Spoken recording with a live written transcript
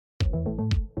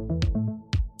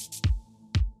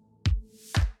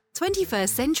21st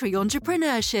Century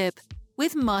Entrepreneurship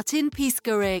with Martin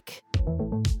Piskarik.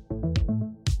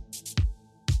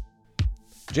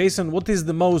 Jason, what is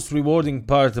the most rewarding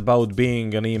part about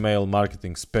being an email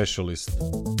marketing specialist?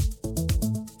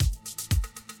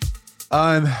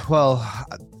 Well,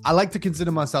 I like to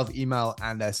consider myself email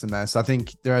and SMS. I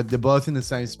think they're both in the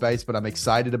same space, but I'm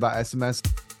excited about SMS.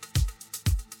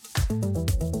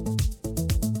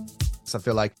 I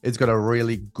feel like it's got a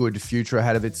really good future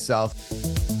ahead of itself.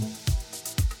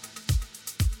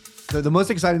 The most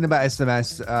exciting about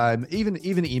SMS,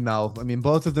 even email, I mean,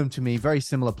 both of them to me, very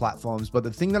similar platforms. But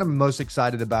the thing that I'm most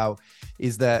excited about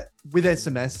is that with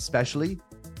SMS especially,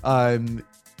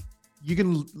 you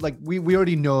can, like, we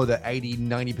already know that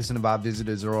 80-90% of our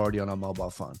visitors are already on our mobile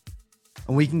phone.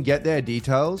 And we can get their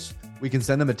details, we can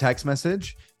send them a text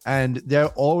message, and they're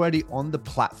already on the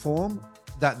platform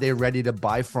that they're ready to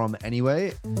buy from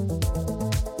anyway.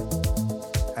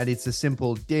 And it's a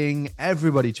simple ding.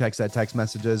 Everybody checks their text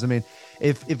messages. I mean,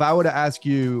 if I were to ask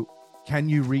you, can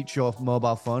you reach your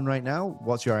mobile phone right now?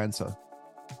 What's your answer?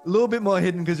 A little bit more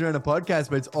hidden because you're in a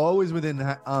podcast, but it's always within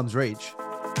arm's reach.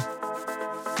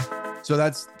 So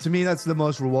that's, to me, that's the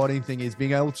most rewarding thing, is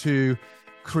being able to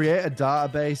create a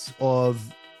database of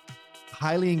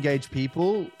highly engaged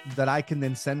people that I can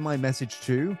then send my message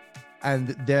to, and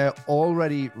they're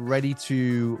already ready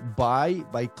to buy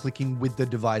by clicking with the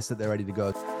device that they're ready to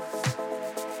go.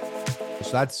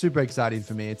 So that's super exciting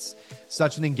for me. It's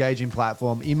such an engaging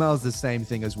platform. Email is the same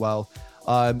thing as well.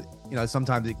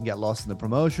 Sometimes it can get lost in the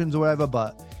promotions or whatever,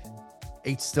 but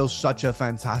it's still such a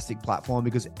fantastic platform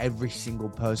because every single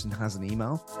person has an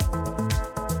email.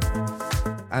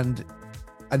 And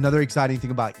another exciting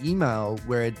thing about email,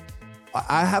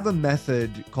 I have a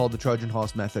method called the Trojan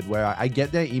Horse method where I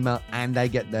get their email and I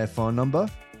get their phone number,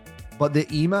 but the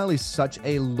email is such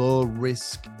a low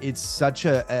risk. It's such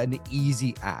an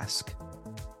easy ask,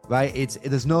 right?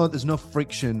 There's no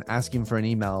friction asking for an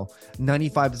email.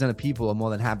 95% of people are more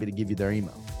than happy to give you their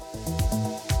email.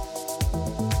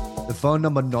 The phone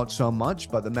number, not so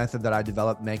much, but the method that I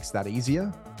developed makes that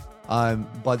easier.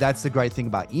 But that's the great thing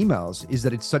about emails, is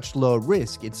that it's such low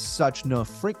risk. It's such no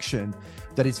friction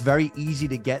that it's very easy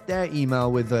to get their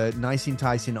email with a nice,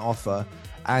 enticing offer.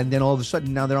 And then all of a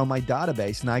sudden now they're on my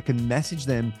database and I can message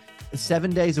them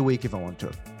 7 days a week if I want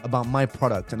to about my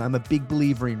product. And I'm a big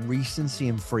believer in recency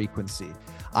and frequency.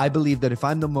 I believe that if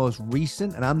I'm the most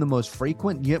recent and I'm the most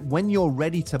frequent, when you're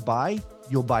ready to buy,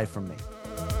 you'll buy from me.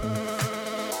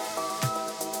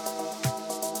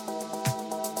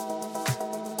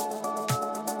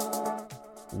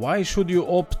 Why should you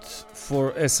opt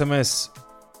for SMS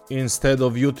instead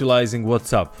of utilizing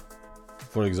WhatsApp,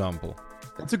 for example?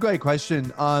 That's a great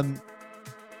question.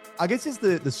 I guess it's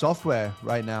the software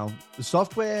right now. The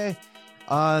software,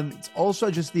 it's also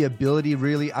just the ability,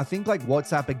 really. I think like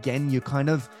WhatsApp, again,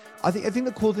 I think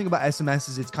the cool thing about SMS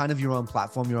is it's kind of your own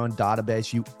platform, your own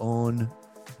database. You own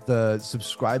the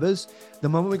subscribers. The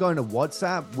moment we go into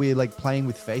WhatsApp, we're like playing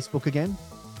with Facebook again.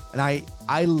 And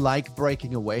I like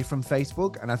breaking away from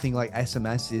Facebook. And I think like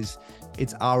SMS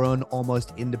it's our own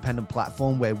almost independent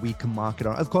platform where we can market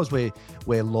on. Of course, we're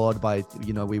lured by,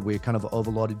 we're kind of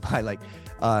overloaded by like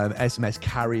SMS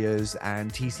carriers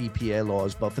and TCPA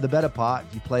laws. But for the better part,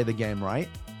 if you play the game right,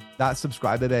 that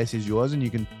subscriber base is yours and you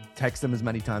can text them as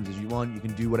many times as you want. You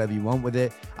can do whatever you want with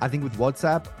it. I think with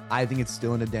WhatsApp, I think it's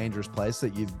still in a dangerous place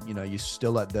that you're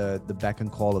still at the beck and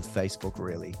call of Facebook,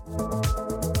 really.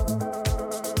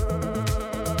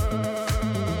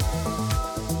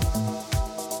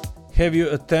 Have you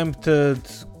attempted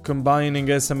combining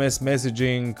SMS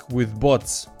messaging with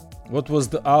bots? What was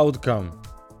the outcome?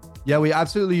 Yeah, we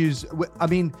absolutely use,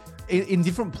 in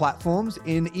different platforms.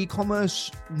 In e-commerce,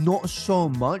 not so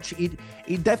much. It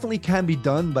definitely can be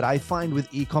done, but I find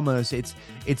with e-commerce, it's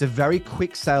a very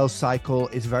quick sales cycle.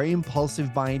 It's very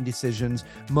impulsive buying decisions.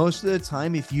 Most of the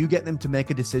time, if you get them to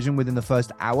make a decision within the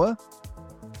first hour,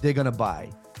 they're going to buy.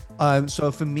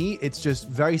 So for me, it's just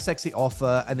very sexy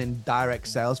offer and then direct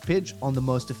sales pitch on the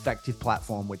most effective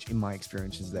platform, which in my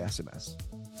experience is the SMS.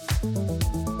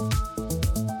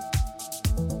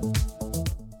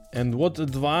 And what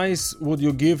advice would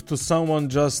you give to someone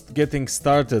just getting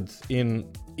started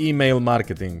in email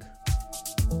marketing?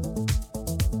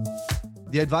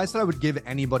 The advice that I would give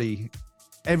anybody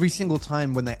every single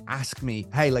time when they ask me,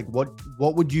 hey, like what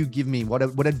would you give me? What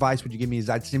advice would you give me?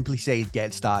 Is I'd simply say,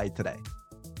 get started today.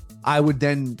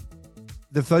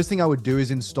 The first thing I would do is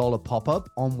install a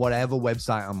pop-up on whatever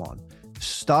website I'm on.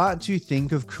 Start to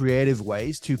think of creative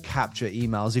ways to capture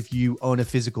emails if you own a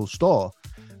physical store.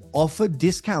 Offer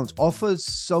discounts, offer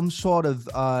some sort of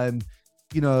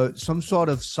some sort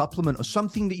of supplement or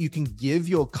something that you can give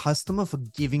your customer for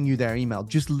giving you their email.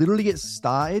 Just literally get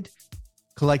started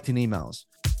collecting emails.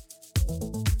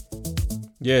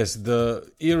 Yes, the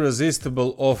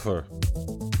irresistible offer.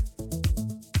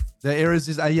 The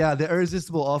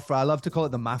irresistible offer. I love to call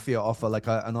it the mafia offer, like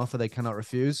an offer they cannot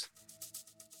refuse.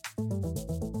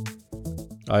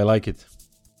 I like it.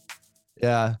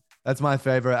 Yeah, that's my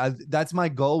favorite. That's my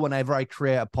goal whenever I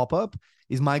create a pop-up.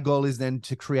 My goal is then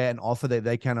to create an offer that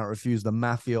they cannot refuse, the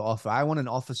mafia offer. I want an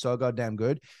offer so goddamn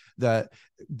good that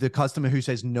the customer who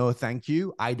says, no, thank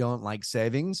you, I don't like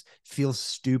savings, feels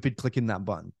stupid clicking that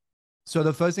button. So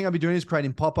the first thing I'll be doing is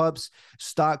creating pop-ups,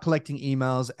 start collecting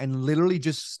emails, and literally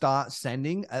just start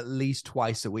sending at least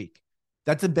twice a week.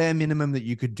 That's a bare minimum that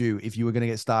you could do if you were going to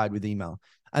get started with email.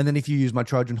 And then if you use my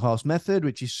Trojan horse method,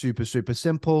 which is super, super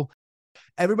simple,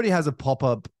 everybody has a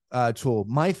pop-up tool.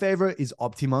 My favorite is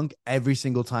Optimonk every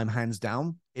single time, hands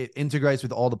down. It integrates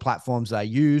with all the platforms that I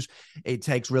use. It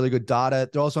takes really good data.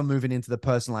 They're also moving into the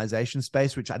personalization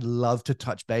space, which I'd love to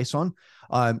touch base on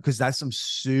because that's some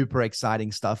super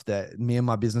exciting stuff that me and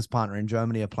my business partner in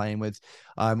Germany are playing with.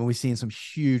 And we're seeing some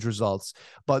huge results.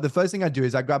 But the first thing I do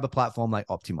is I grab a platform like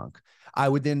Optimonk. I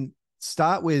would then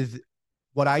start with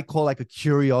what I call like a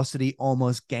curiosity,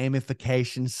 almost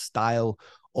gamification style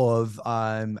of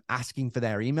asking for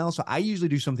their email. So I usually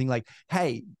do something like,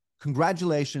 hey,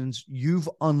 congratulations, you've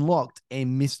unlocked a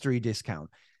mystery discount.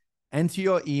 Enter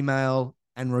your email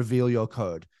and reveal your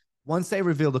code. Once they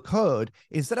reveal the code,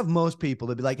 instead of most people,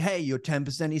 they'll be like, hey, your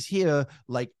 10% is here.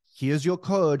 Like, here's your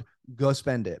code, go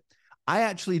spend it. I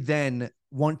actually then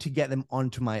want to get them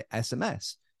onto my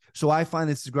SMS. So I find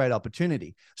this is a great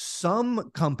opportunity.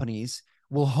 Some companies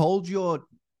will hold your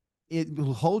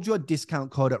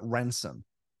discount code at ransom.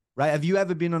 Right? Have you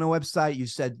ever been on a website? You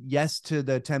said yes to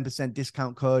the 10%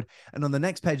 discount code. And on the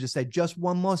next page, they say, just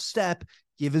one more step,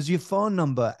 give us your phone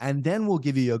number, and then we'll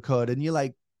give you your code. And you're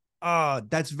like, oh,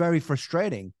 that's very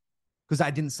frustrating because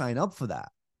I didn't sign up for that.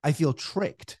 I feel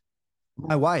tricked.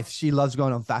 My wife, she loves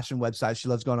going on fashion websites. She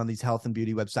loves going on these health and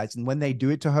beauty websites. And when they do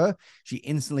it to her, she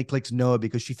instantly clicks no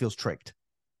because she feels tricked.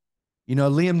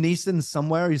 Liam Neeson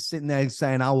somewhere is sitting there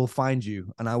saying, I will find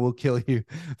you and I will kill you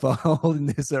for holding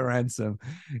this at ransom.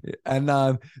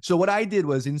 And so what I did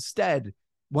was instead,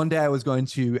 one day I was going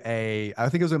to a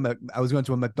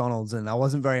McDonald's and I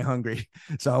wasn't very hungry.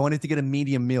 So I wanted to get a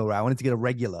medium meal, right? I wanted to get a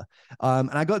regular. And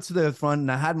I got to the front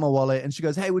and I had my wallet and she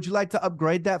goes, hey, would you like to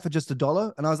upgrade that for just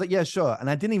 $1? And I was like, yeah, sure. And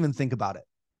I didn't even think about it.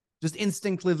 Just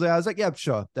instinctively, I was like, yeah,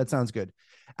 sure. That sounds good.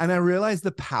 And I realized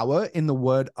the power in the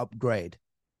word upgrade.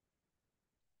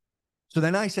 So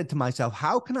then I said to myself,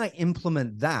 how can I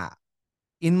implement that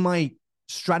in my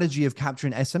strategy of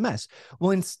capturing SMS?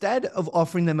 Well, instead of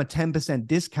offering them a 10%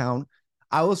 discount,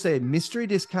 I will say mystery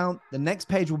discount. The next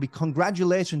page will be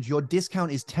congratulations, your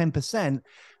discount is 10%.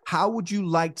 How would you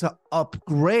like to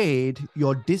upgrade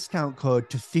your discount code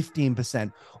to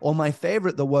 15%? Or my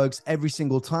favorite that works every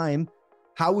single time,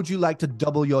 how would you like to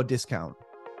double your discount?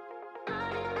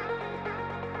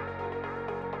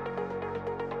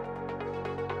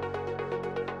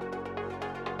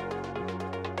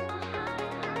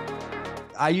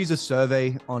 I use a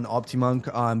survey on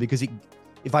Optimonk because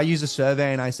if I use a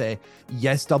survey and I say,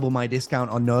 yes, double my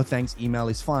discount, or no, thanks, email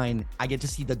is fine, I get to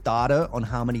see the data on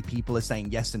how many people are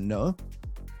saying yes and no.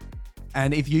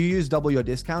 And if you use double your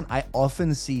discount, I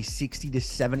often see 60 to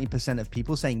 70% of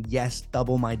people saying, yes,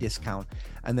 double my discount.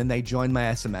 And then they join my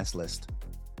SMS list,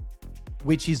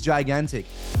 which is gigantic.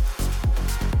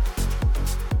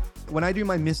 When I do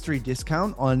my mystery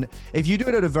discount if you do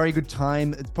it at a very good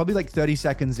time, it's probably like 30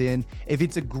 seconds in. If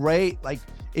it's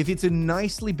if it's a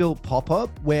nicely built pop-up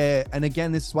and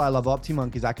again, this is why I love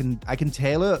Optimonk, is I can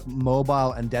tailor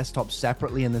mobile and desktop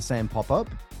separately in the same pop-up.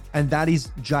 And that is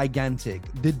gigantic.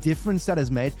 The difference that has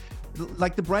made,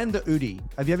 like the brand, the Udi.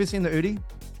 Have you ever seen the Udi?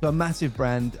 So a massive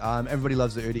brand. Everybody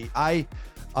loves the Udi.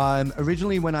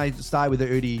 Originally, when I started with the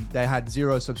Udi, they had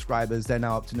 0 subscribers. They're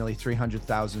now up to nearly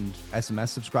 300,000 SMS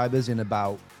subscribers in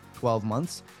about 12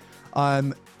 months.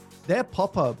 Their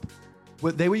pop-up,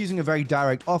 they were using a very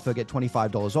direct offer, get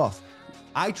 $25 off.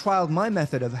 I trialed my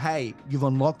method of, hey, you've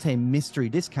unlocked a mystery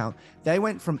discount. They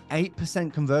went from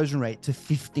 8% conversion rate to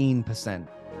 15%.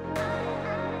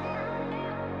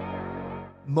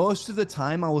 Most of the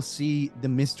time, I will see the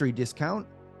mystery discount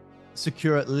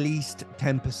secure at least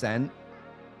 10%.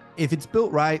 If it's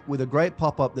built right with a great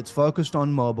pop-up that's focused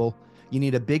on mobile, you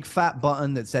need a big fat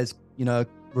button that says,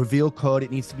 reveal code.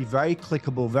 It needs to be very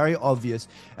clickable, very obvious.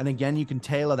 And again, you can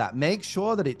tailor that. Make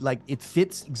sure that it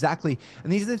fits exactly.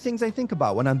 And these are the things I think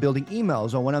about when I'm building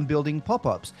emails or when I'm building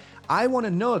pop-ups. I want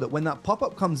to know that when that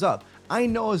pop-up comes up, I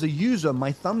know as a user,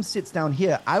 my thumb sits down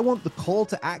here. I want the call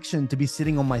to action to be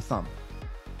sitting on my thumb.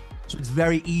 So it's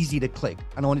very easy to click.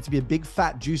 And I want it to be a big,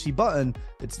 fat, juicy button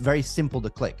that's very simple to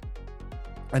click.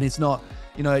 And it's not,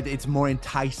 it's more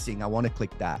enticing. I want to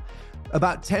click that.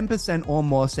 About 10% or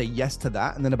more say yes to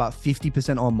that. And then about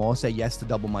 50% or more say yes to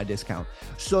double my discount.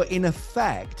 So in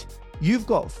effect, you've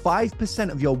got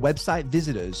 5% of your website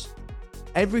visitors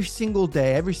every single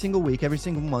day, every single week, every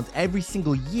single month, every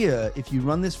single year. If you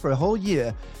run this for a whole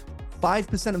year,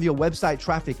 5% of your website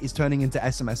traffic is turning into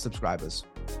SMS subscribers.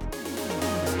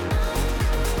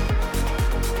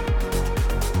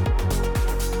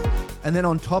 And then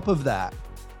on top of that,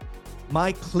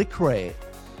 my click rate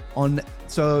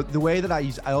so the way that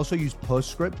I also use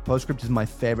Postscript. Postscript is my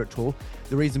favorite tool.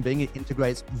 The reason being, it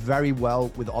integrates very well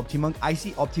with OptiMonk. I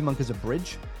see OptiMonk as a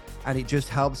bridge, and it just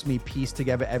helps me piece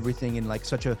together everything in like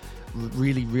such a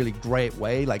really, really great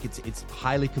way. Like it's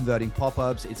highly converting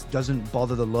pop-ups. It doesn't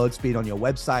bother the load speed on your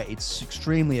website. It's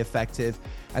extremely effective,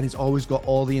 and it's always got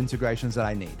all the integrations that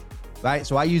I need. Right?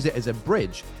 So I use it as a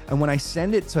bridge. And when I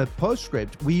send it to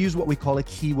Postscript, we use what we call a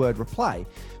keyword reply.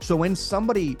 So when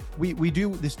somebody, we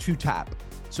do this 2-tap.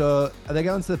 So they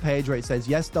go into the page where it says,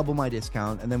 yes, double my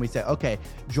discount. And then we say, okay,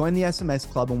 join the SMS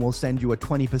club and we'll send you a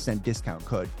 20% discount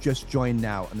code. Just join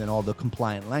now. And then all the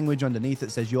compliant language underneath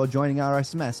it says you're joining our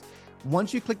SMS.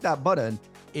 Once you click that button,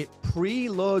 it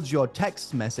preloads your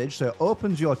text message. So it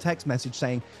opens your text message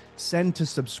saying, send to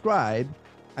subscribe.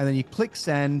 And then you click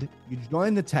send, you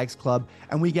join the text club,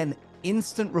 and we get an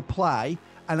instant reply.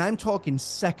 And I'm talking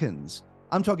seconds.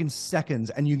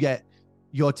 And you get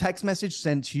your text message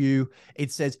sent to you.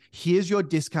 It says, here's your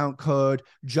discount code.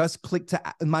 Just click to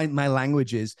my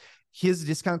language is, here's the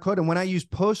discount code. And when I use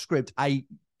Postscript, I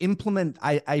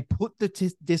put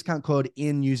the discount code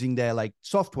in using their like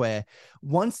software.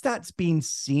 Once that's been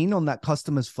seen on that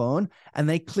customer's phone and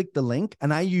they click the link,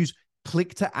 and I use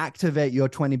click to activate your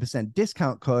 20%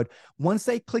 discount code. Once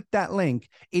they click that link,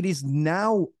 it is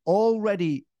now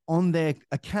already on their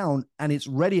account and it's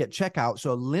ready at checkout.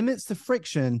 So it limits the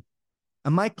friction,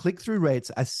 and my click-through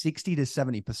rates are 60 to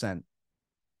 70%.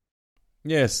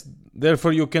 Yes,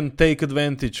 therefore you can take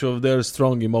advantage of their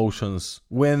strong emotions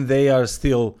when they are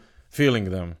still feeling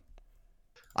them.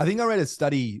 I think I read a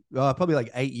study probably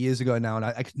like 8 years ago now, and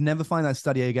I could never find that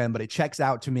study again, but it checks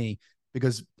out to me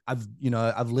because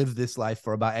I've lived this life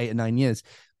for about 8 or 9 years.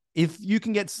 If you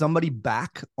can get somebody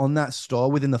back on that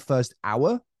store within the first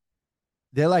hour,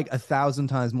 they're like 1,000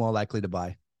 times more likely to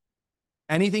buy.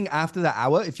 Anything after that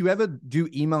hour, if you ever do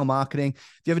email marketing,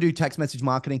 if you ever do text message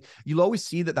marketing, you'll always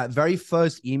see that very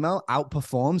first email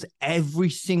outperforms every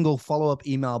single follow-up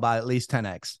email by at least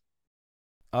 10x.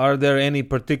 Are there any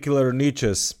particular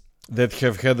niches that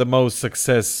have had the most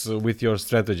success with your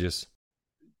strategies?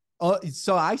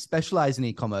 So I specialize in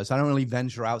e-commerce. I don't really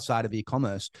venture outside of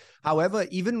e-commerce. However,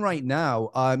 even right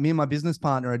now, me and my business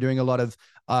partner are doing a lot of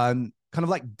kind of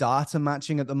like data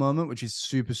matching at the moment, which is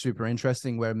super, super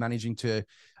interesting. We're managing to,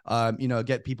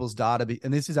 get people's data.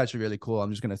 And this is actually really cool.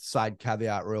 I'm just going to side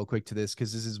caveat real quick to this,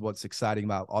 because this is what's exciting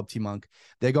about OptiMonk.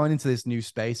 They're going into this new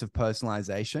space of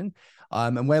personalization.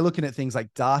 And we're looking at things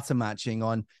like data matching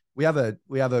on, we have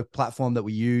a platform that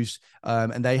we use,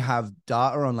 and they have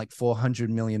data on like 400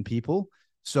 million people.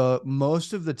 So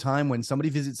most of the time when somebody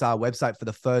visits our website for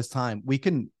the first time, we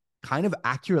can kind of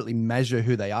accurately measure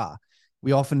who they are.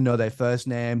 We often know their first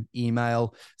name,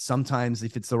 email. Sometimes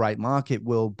if it's the right market,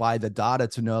 we'll buy the data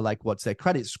to know like what's their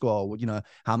credit score,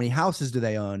 how many houses do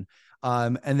they own?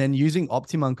 And then using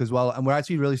OptiMonk as well. And we're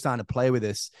actually really starting to play with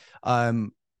this.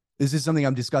 This is something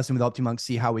I'm discussing with OptiMonk,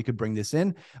 see how we could bring this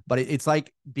in. But it's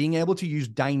like being able to use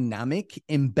dynamic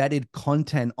embedded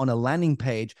content on a landing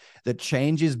page that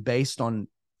changes based on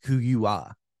who you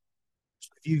are.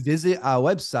 If you visit our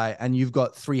website and you've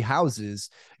got 3 houses,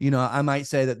 I might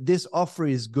say that this offer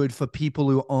is good for people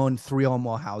who own 3 or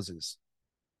more houses,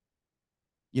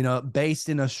 based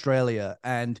in Australia,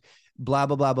 and blah,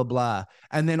 blah, blah, blah, blah.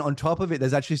 And then on top of it,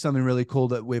 there's actually something really cool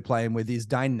that we're playing with, these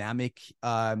dynamic,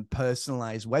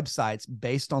 personalized websites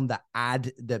based on the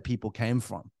ad that people came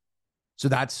from. So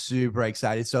that's super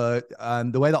exciting. So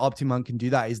the way that OptiMonk can do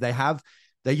that is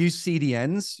they use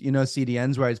CDNs,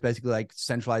 CDNs where it's basically like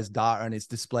centralized data and it's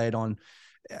displayed on,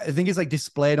 I think it's like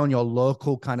displayed on your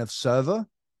local kind of server.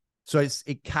 So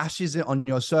it caches it on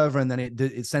your server and then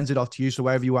it sends it off to you. So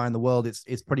wherever you are in the world,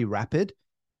 it's pretty rapid.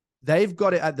 They've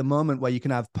got it at the moment where you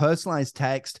can have personalized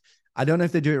text. I don't know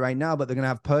if they do it right now, but they're going to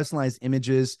have personalized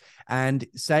images. And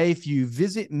say if you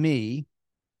visit me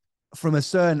from a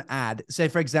certain ad, say,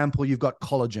 for example, you've got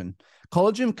collagen.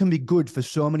 Collagen can be good for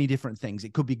so many different things.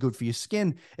 It could be good for your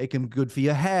skin. It can be good for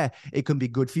your hair. It can be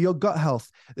good for your gut health.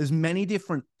 There's many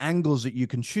different angles that you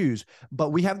can choose, but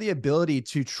we have the ability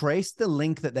to trace the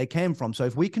link that they came from. So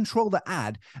if we control the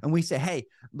ad and we say, hey,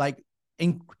 like,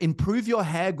 improve your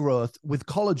hair growth with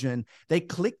collagen, they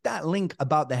click that link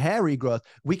about the hair regrowth,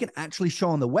 we can actually show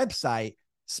on the website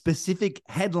specific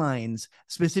headlines,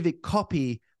 specific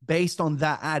copy based on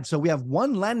that ad. So we have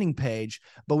one landing page,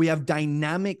 but we have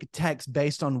dynamic text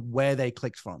based on where they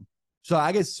clicked from. So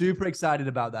I get super excited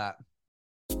about that.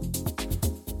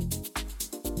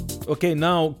 Okay,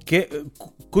 now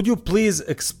could you please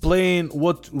explain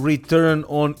what return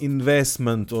on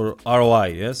investment, or ROI,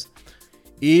 yes,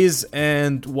 is,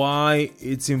 and why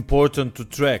it's important to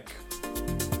track?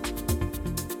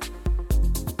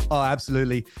 Oh,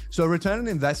 absolutely. So return on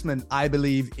investment, I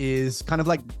believe, is kind of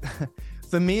like,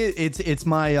 for me, it's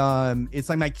my it's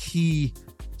like my key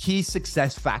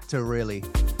success factor, really.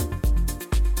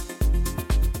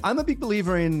 I'm a big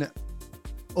believer in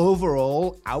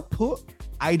overall output.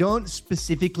 I don't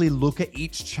specifically look at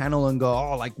each channel and go,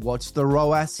 oh, like, what's the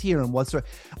ROAS here and what's the...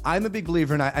 I'm a big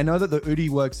believer, and I know that the UDI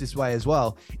works this way as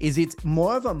well, is it's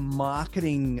more of a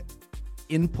marketing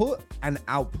input and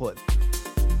output.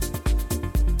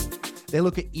 They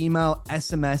look at email,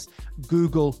 SMS,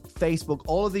 Google, Facebook,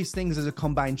 all of these things as a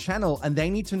combined channel, and they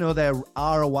need to know their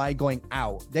ROI going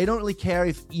out. They don't really care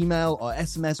if email or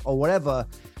SMS or whatever.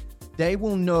 They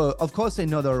will know, of course, they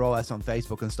know their ROAS on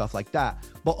Facebook and stuff like that.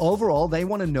 But overall, they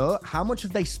want to know how much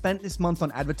have they spent this month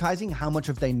on advertising, how much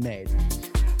have they made?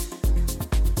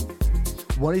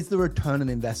 What is the return on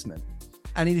investment?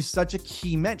 And it is such a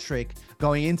key metric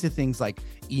going into things like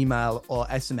email or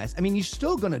SMS. I mean, you're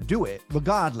still going to do it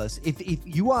regardless. If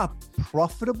you are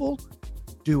profitable,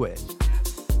 do it.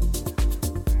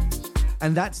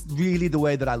 And that's really the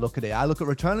way that I look at it. I look at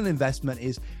return on investment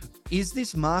is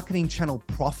this marketing channel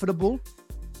profitable?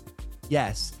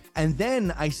 Yes. And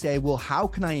then I say, well, how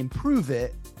can I improve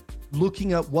it?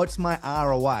 Looking at what's my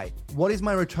ROI? What is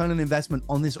my return on investment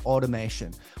on this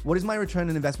automation? What is my return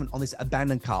on investment on this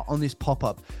abandoned cart, on this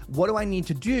pop-up? What do I need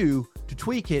to do to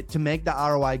tweak it to make the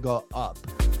ROI go up?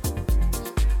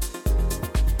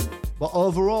 But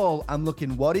overall, I'm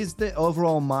looking, what is the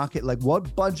overall market? Like,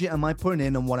 what budget am I putting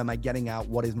in and what am I getting out?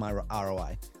 What is my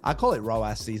ROI? I call it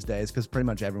ROAS these days because pretty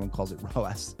much everyone calls it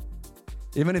ROAS.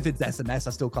 Even if it's SMS,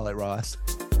 I still call it ROAS.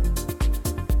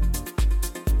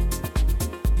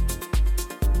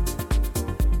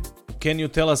 Can you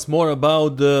tell us more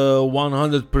about the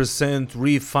 100%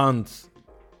 refund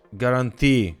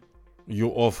guarantee you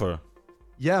offer?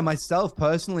 Yeah, myself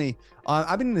personally,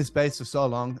 I've been in this space for so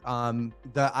long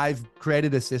that I've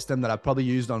created a system that I've probably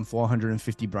used on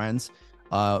 450 brands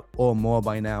or more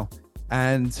by now.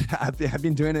 And I've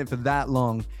been doing it for that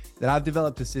long that I've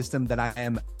developed a system that I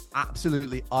am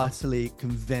absolutely, utterly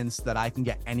convinced that I can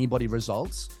get anybody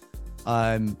results.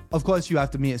 Of course, you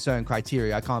have to meet a certain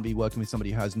criteria. I can't be working with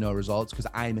somebody who has no results because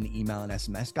I'm an email and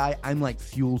SMS guy. I'm like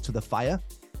fuel to the fire.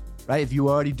 Right? If you're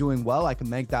already doing well, I can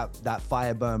make that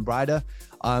fire burn brighter.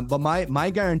 But my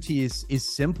guarantee is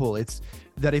simple. It's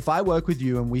that if I work with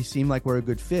you and we seem like we're a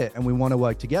good fit and we want to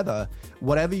work together,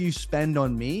 whatever you spend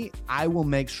on me, I will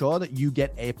make sure that you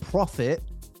get a profit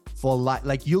for life.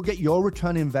 Like, you'll get your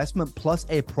return investment plus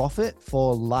a profit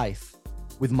for life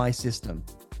with my system.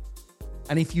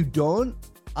 And if you don't,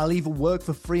 I'll either work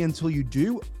for free until you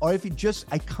do, or if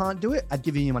I can't do it, I'd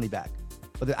give you your money back.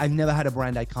 But I've never had a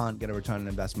brand I can't get a return on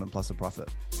investment plus a profit.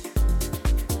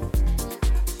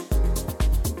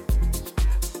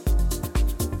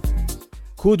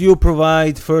 Could you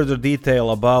provide further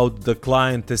detail about the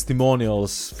client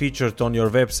testimonials featured on your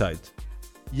website?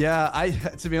 Yeah,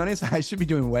 to be honest, I should be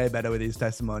doing way better with these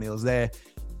testimonials. They're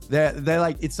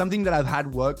like, it's something that I've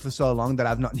had work for so long that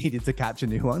I've not needed to capture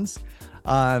new ones.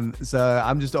 So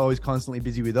I'm just always constantly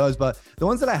busy with those. But the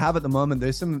ones that I have at the moment,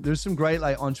 there's some great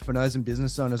like entrepreneurs and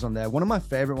business owners on there. One of my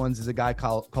favorite ones is a guy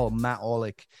called Matt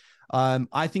Orlick.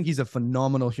 I think he's a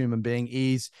phenomenal human being.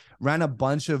 He's ran a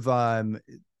bunch of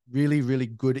really, really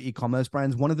good e-commerce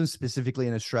brands. One of them specifically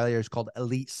in Australia is called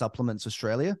Elite Supplements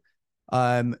Australia.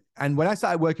 And when I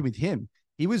started working with him,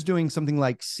 he was doing something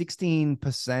like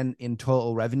 16% in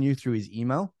total revenue through his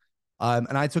email.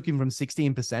 And I took him from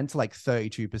 16% to like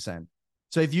 32%.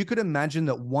 So if you could imagine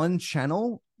that one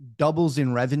channel doubles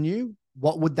in revenue,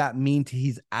 what would that mean to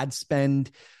his ad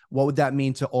spend? What would that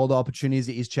mean to all the opportunities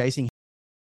that he's chasing?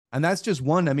 And that's just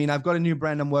one. I mean, I've got a new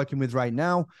brand I'm working with right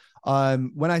now.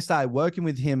 When I started working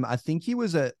with him, I think he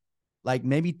was at like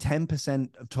maybe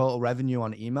 10% of total revenue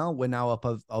on email. We're now up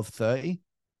of 30.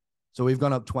 So we've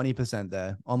gone up 20%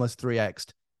 there, almost 3x.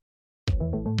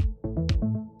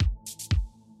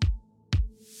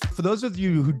 For those of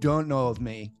you who don't know of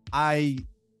me, I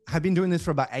have been doing this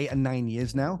for about 8 and 9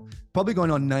 years now, probably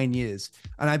going on 9 years.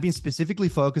 And I've been specifically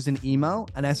focused in email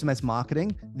and SMS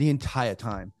marketing the entire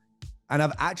time. And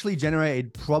I've actually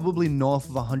generated probably north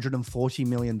of $140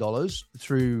 million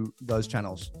through those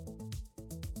channels.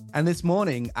 And this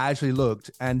morning, I actually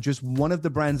looked, and just one of the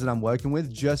brands that I'm working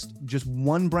with, just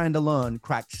one brand alone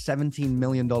cracked $17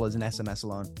 million in SMS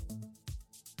alone.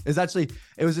 It was at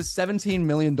 $17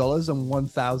 million on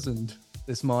 1,000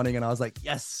 this morning. And I was like,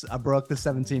 yes, I broke the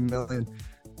 17 million.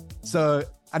 So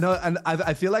I know, and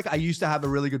I feel like I used to have a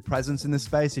really good presence in this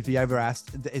space. If you ever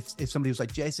asked, if somebody was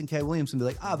like Jason K. Williamson, be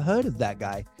like, oh, I've heard of that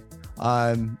guy.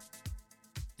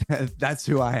 That's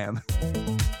who I am.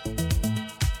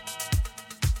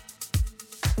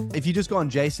 If you just go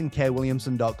on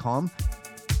jasonkwilliamson.com,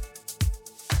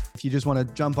 if you just want to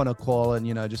jump on a call and,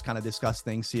 just kind of discuss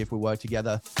things, see if we work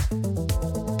together.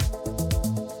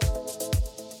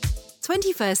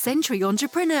 21st Century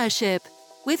Entrepreneurship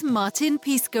with Martin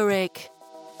Piskarik.